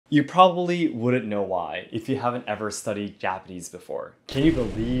You probably wouldn't know why if you haven't ever studied Japanese before. Can you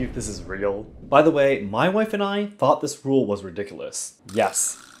believe this is real? By the way, my wife and I thought this rule was ridiculous.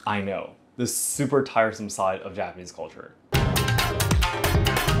 Yes, I know, the super tiresome side of Japanese culture.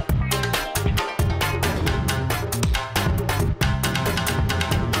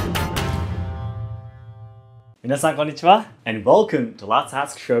 皆さんこんにちは and welcome to Let's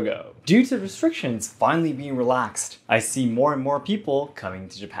Ask Shogo. Due to restrictions finally being relaxed, I see more and more people coming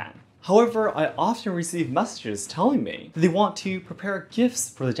to Japan. However, I often receive messages telling me that they want to prepare gifts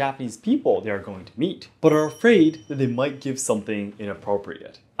for the Japanese people they are going to meet, but are afraid that they might give something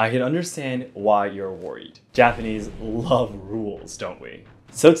inappropriate. I can understand why you're worried. Japanese love rules, don't we?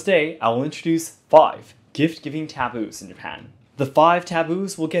 So today, I will introduce 5 gift-giving taboos in Japan. The 5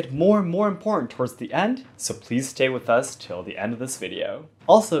 taboos will get more and more important towards the end, so please stay with us till the end of this video.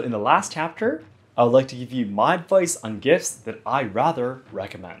 Also, in the last chapter, I would like to give you my advice on gifts that I rather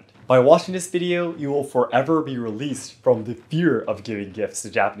recommend. By watching this video, you will forever be released from the fear of giving gifts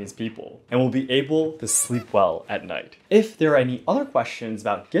to Japanese people and will be able to sleep well at night. If there are any other questions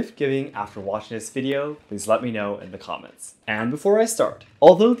about gift giving after watching this video, please let me know in the comments. And before I start,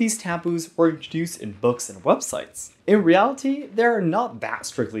 although these taboos were introduced in books and websites, in reality, they are not that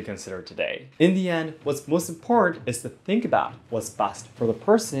strictly considered today. In the end, what's most important is to think about what's best for the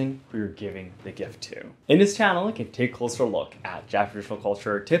person who you're giving the gift to. In this channel, you can take a closer look at Japanese traditional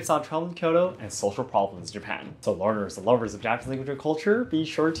culture, tips on travel in Kyoto, and social problems in Japan. So learners and lovers of Japanese language and culture, be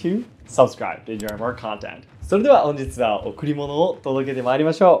sure to subscribe to enjoy more content. それでは本日は贈り物を届けてまいり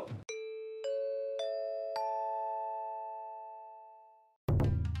ましょう。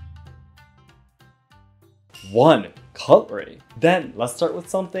1. Cutlery. Then let's start with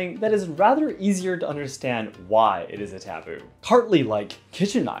something that is rather easier to understand why it is a taboo. Cutlery, like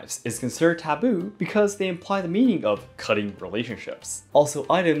kitchen knives, is considered taboo because they imply the meaning of cutting relationships. Also,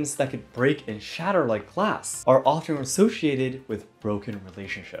 items that could break and shatter like glass are often associated with broken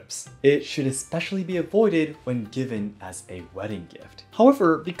relationships. It should especially be avoided when given as a wedding gift.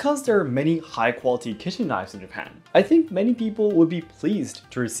 However, because there are many high-quality kitchen knives in Japan, I think many people would be pleased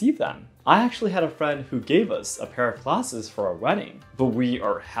to receive them. I actually had a friend who gave us a pair of glasses for our wedding, but we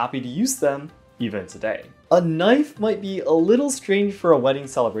are happy to use them even today. A knife might be a little strange for a wedding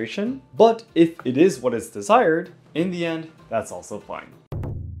celebration, but if it is what is desired, in the end, that's also fine.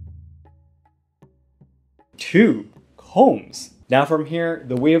 2. Combs. Now from here,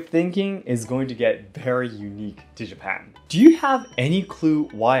 the way of thinking is going to get very unique to Japan. Do you have any clue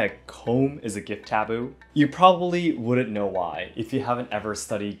why a comb is a gift taboo? You probably wouldn't know why if you haven't ever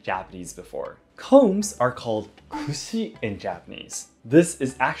studied Japanese before. Combs are called kushi in Japanese. This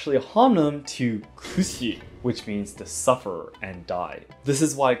is actually a homonym to kushi, which means to suffer and die. This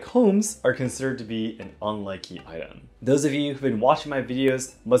is why combs are considered to be an unlikely item. Those of you who've been watching my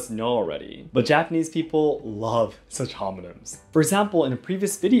videos must know already, but Japanese people love such homonyms. For example, in a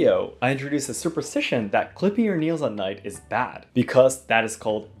previous video, I introduced a superstition that clipping your nails at night is bad because that is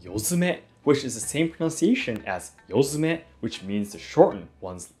called yozume, which is the same pronunciation as yozume, which means to shorten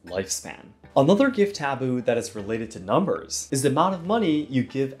one's lifespan. Another gift taboo that is related to numbers is the amount of money you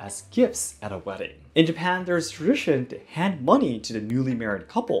give as gifts at a wedding. In Japan, there is a tradition to hand money to the newly married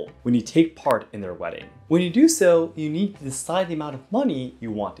couple when you take part in their wedding. When you do so, you need to decide the amount of money you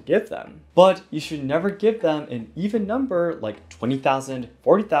want to give them. But you should never give them an even number like 20,000,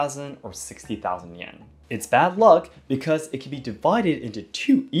 40,000, or 60,000 yen. It's bad luck because it can be divided into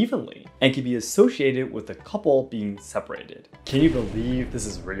 2 evenly and can be associated with the couple being separated. Can you believe this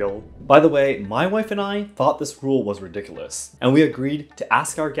is real? By the way, my wife and I thought this rule was ridiculous, and we agreed to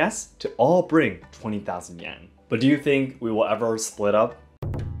ask our guests to all bring 20,000 yen. But do you think we will ever split up?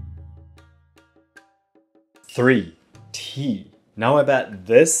 3. Tea. Now I bet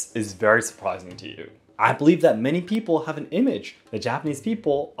this is very surprising to you. I believe that many people have an image that Japanese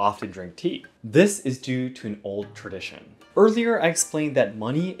people often drink tea. This is due to an old tradition. Earlier, I explained that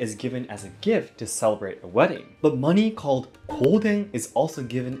money is given as a gift to celebrate a wedding, but money called koden is also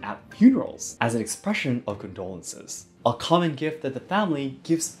given at funerals as an expression of condolences. A common gift that the family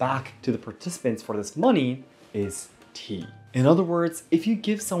gives back to the participants for this money is tea. In other words, if you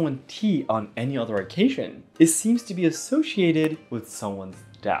give someone tea on any other occasion, it seems to be associated with someone's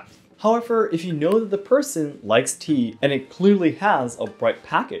death. However, if you know that the person likes tea and it clearly has a bright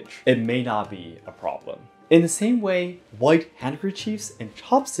package, it may not be a problem. In the same way, white handkerchiefs and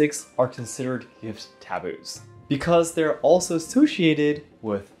chopsticks are considered gift taboos because they're also associated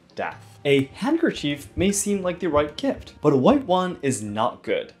with death. A handkerchief may seem like the right gift, but a white one is not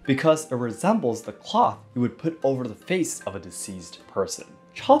good because it resembles the cloth you would put over the face of a deceased person.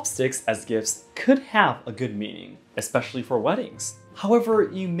 Chopsticks as gifts could have a good meaning, especially for weddings. However,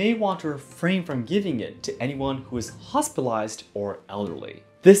 you may want to refrain from giving it to anyone who is hospitalized or elderly.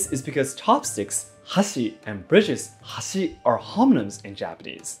 This is because chopsticks, hashi, and bridges, hashi, are homonyms in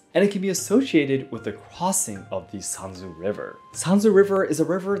Japanese, and it can be associated with the crossing of the Sanzu River. Sanzu River is a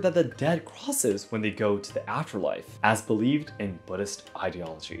river that the dead crosses when they go to the afterlife, as believed in Buddhist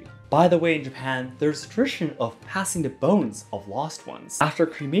ideology. By the way, in Japan, there's a tradition of passing the bones of lost ones after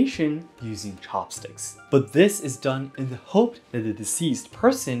cremation using chopsticks. But this is done in the hope that the deceased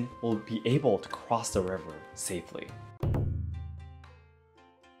person will be able to cross the river safely.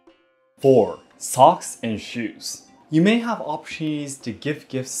 4. Socks and shoes. You may have opportunities to give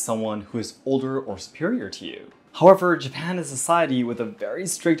gifts to someone who is older or superior to you. However, Japan is a society with a very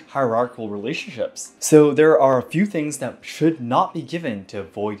strict hierarchical relationships, so there are a few things that should not be given to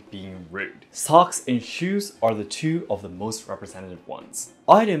avoid being rude. Socks and shoes are the two of the most representative ones.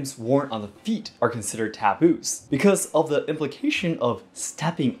 Items worn on the feet are considered taboos because of the implication of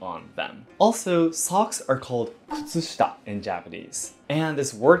stepping on them. Also, socks are called kutsushita in Japanese, and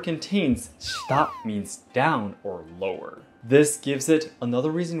this word contains shita means down or lower. This gives it another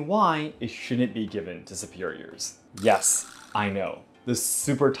reason why it shouldn't be given to superiors. Yes, I know, the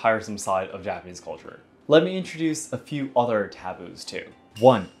super tiresome side of Japanese culture. Let me introduce a few other taboos too.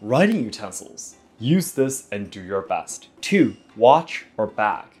 1. Writing utensils. Use this and do your best. 2. Watch or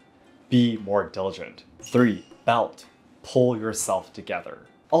bag. Be more diligent. 3. Belt. Pull yourself together.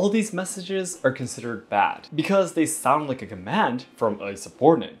 All these messages are considered bad because they sound like a command from a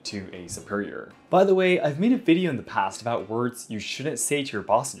subordinate to a superior. By the way, I've made a video in the past about words you shouldn't say to your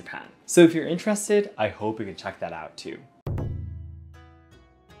boss in Japan. So if you're interested, I hope you can check that out too.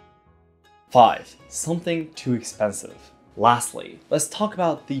 5. Something too expensive. Lastly, let's talk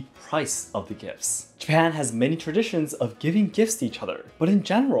about the price of the gifts. Japan has many traditions of giving gifts to each other, but in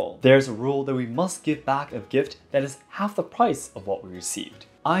general, there's a rule that we must give back a gift that is half the price of what we received.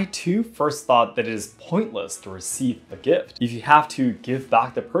 I too first thought that it is pointless to receive a gift if you have to give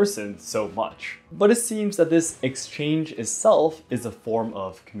back the person so much. But it seems that this exchange itself is a form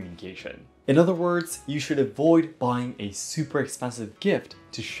of communication. In other words, you should avoid buying a super expensive gift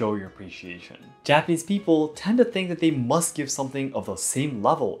to show your appreciation. Japanese people tend to think that they must give something of the same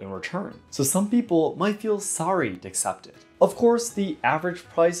level in return, so some people might feel sorry to accept it. Of course, the average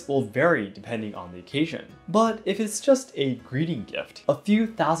price will vary depending on the occasion, but if it's just a greeting gift, a few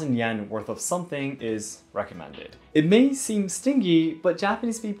thousand yen worth of something is recommended. It may seem stingy, but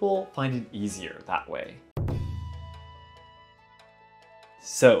Japanese people find it easier that way.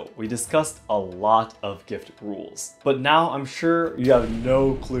 So, we discussed a lot of gift rules, but now I'm sure you have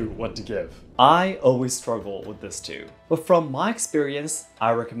no clue what to give. I always struggle with this too, but from my experience,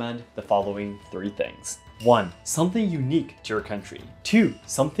 I recommend the following 3 things. 1. Something unique to your country. 2.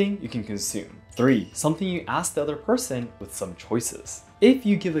 Something you can consume. 3. Something you ask the other person with some choices. If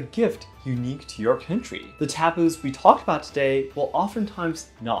you give a gift unique to your country, the taboos we talked about today will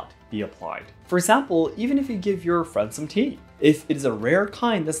oftentimes not be applied. For example, even if you give your friend some tea, if it is a rare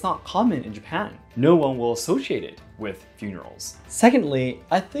kind that's not common in Japan, no one will associate it with funerals. Secondly,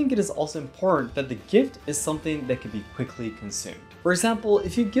 I think it is also important that the gift is something that can be quickly consumed. For example,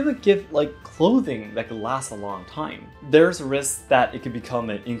 if you give a gift like clothing that could last a long time, there's a risk that it could become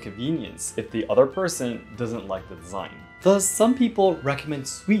an inconvenience if the other person doesn't like the design. Thus, some people recommend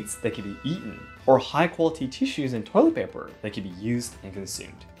sweets that can be eaten, or high-quality tissues and toilet paper that can be used and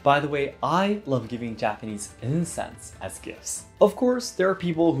consumed. By the way, I love giving Japanese incense as gifts. Of course, there are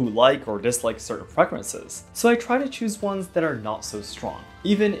people who like or dislike certain fragrances, so I try to choose ones that are not so strong,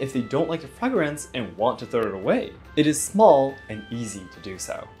 even if they don't like the fragrance and want to throw it away. It is small and easy to do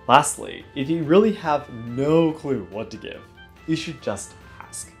so. Lastly, if you really have no clue what to give, you should just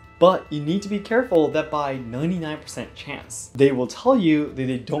ask. But you need to be careful that by 99% chance, they will tell you that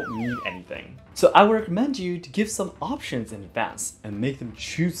they don't need anything. So I would recommend you to give some options in advance and make them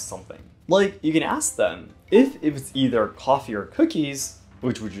choose something. Like, you can ask them, if it's either coffee or cookies,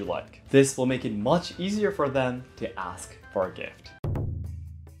 which would you like? This will make it much easier for them to ask for a gift.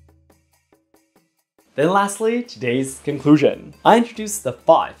 Then lastly, today's conclusion. I introduced the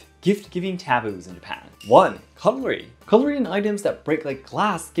 5 gift-giving taboos in Japan. 1. Cutlery. Cutlery and items that break like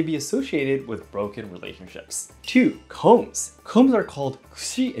glass can be associated with broken relationships. 2. Combs. Combs are called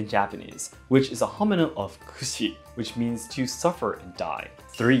kushi in Japanese, which is a homonym of kushi, which means to suffer and die.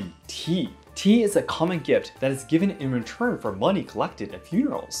 3. Tea. Tea is a common gift that is given in return for money collected at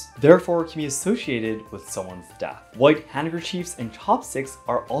funerals. Therefore, it can be associated with someone's death. White handkerchiefs and chopsticks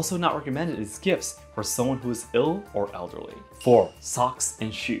are also not recommended as gifts for someone who is ill or elderly. 4. Socks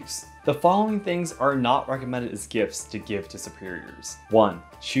and shoes. The following things are not recommended as gifts to give to superiors. 1.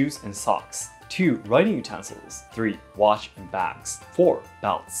 Shoes and socks. 2. Writing utensils. 3. Watch and bags. 4.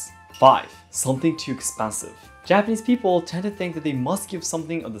 Belts. 5. Something too expensive. Japanese people tend to think that they must give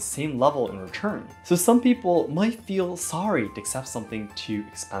something of the same level in return. So some people might feel sorry to accept something too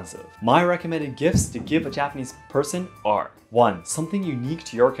expensive. My recommended gifts to give a Japanese person are 1. Something unique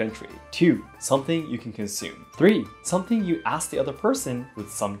to your country. 2. Something you can consume. 3. Something you ask the other person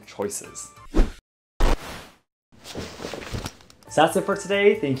with some choices. So that's it for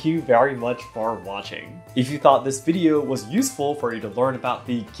today. Thank you very much for watching. If you thought this video was useful for you to learn about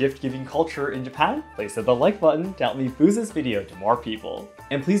the gift-giving culture in Japan, please hit the like button to help me boost this video to more people.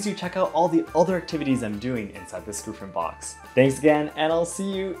 And please do check out all the other activities I'm doing inside the description box. Thanks again, and I'll see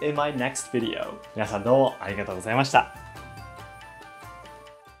you in my next video. 皆さんどうもありがとうございました。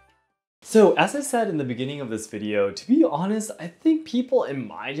So as I said in the beginning of this video, to be honest, I think people in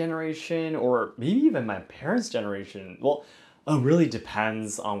my generation, or maybe even my parents' generation, well, it really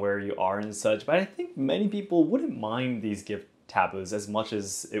depends on where you are and such, but I think many people wouldn't mind these gift taboos as much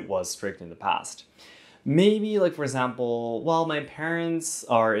as it was strict in the past. Maybe, like for example, while my parents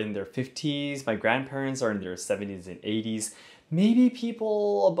are in their 50s, my grandparents are in their 70s and 80s, maybe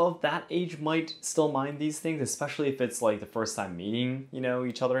people above that age might still mind these things, especially if it's like the first time meeting,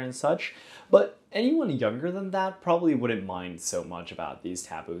 each other and such. But anyone younger than that probably wouldn't mind so much about these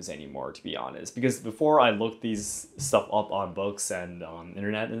taboos anymore, to be honest. Because before I looked these stuff up on books and on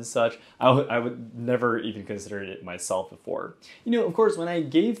internet and such, I would never even consider it myself before. Of course, when I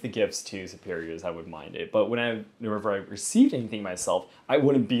gave the gifts to superiors, I would mind it. But whenever I received anything myself, I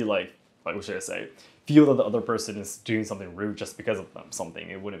wouldn't be like, what should I say? Feel that the other person is doing something rude just because of something.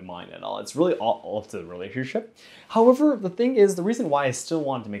 It wouldn't mind at all. It's really all up to the relationship. However, the thing is, the reason why I still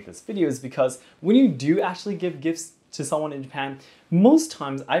wanted to make this video is because when you do actually give gifts to someone in Japan, most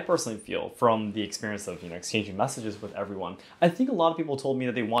times I personally feel from the experience of exchanging messages with everyone, I think a lot of people told me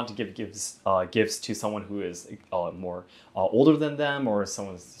that they want to give gifts to someone who is more older than them, or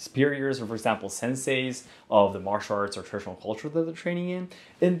someone's superiors, or for example senseis of the martial arts or traditional culture that they're training in.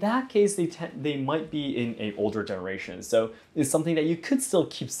 In that case, they might be in an older generation, so it's something that you could still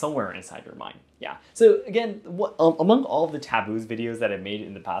keep somewhere inside your mind. Yeah. So again, among all of the taboos videos that I made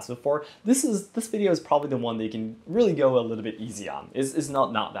in the past before, this video is probably the one that you can really go a little bit easy on. It's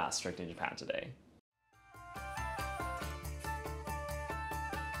not that strict in Japan today.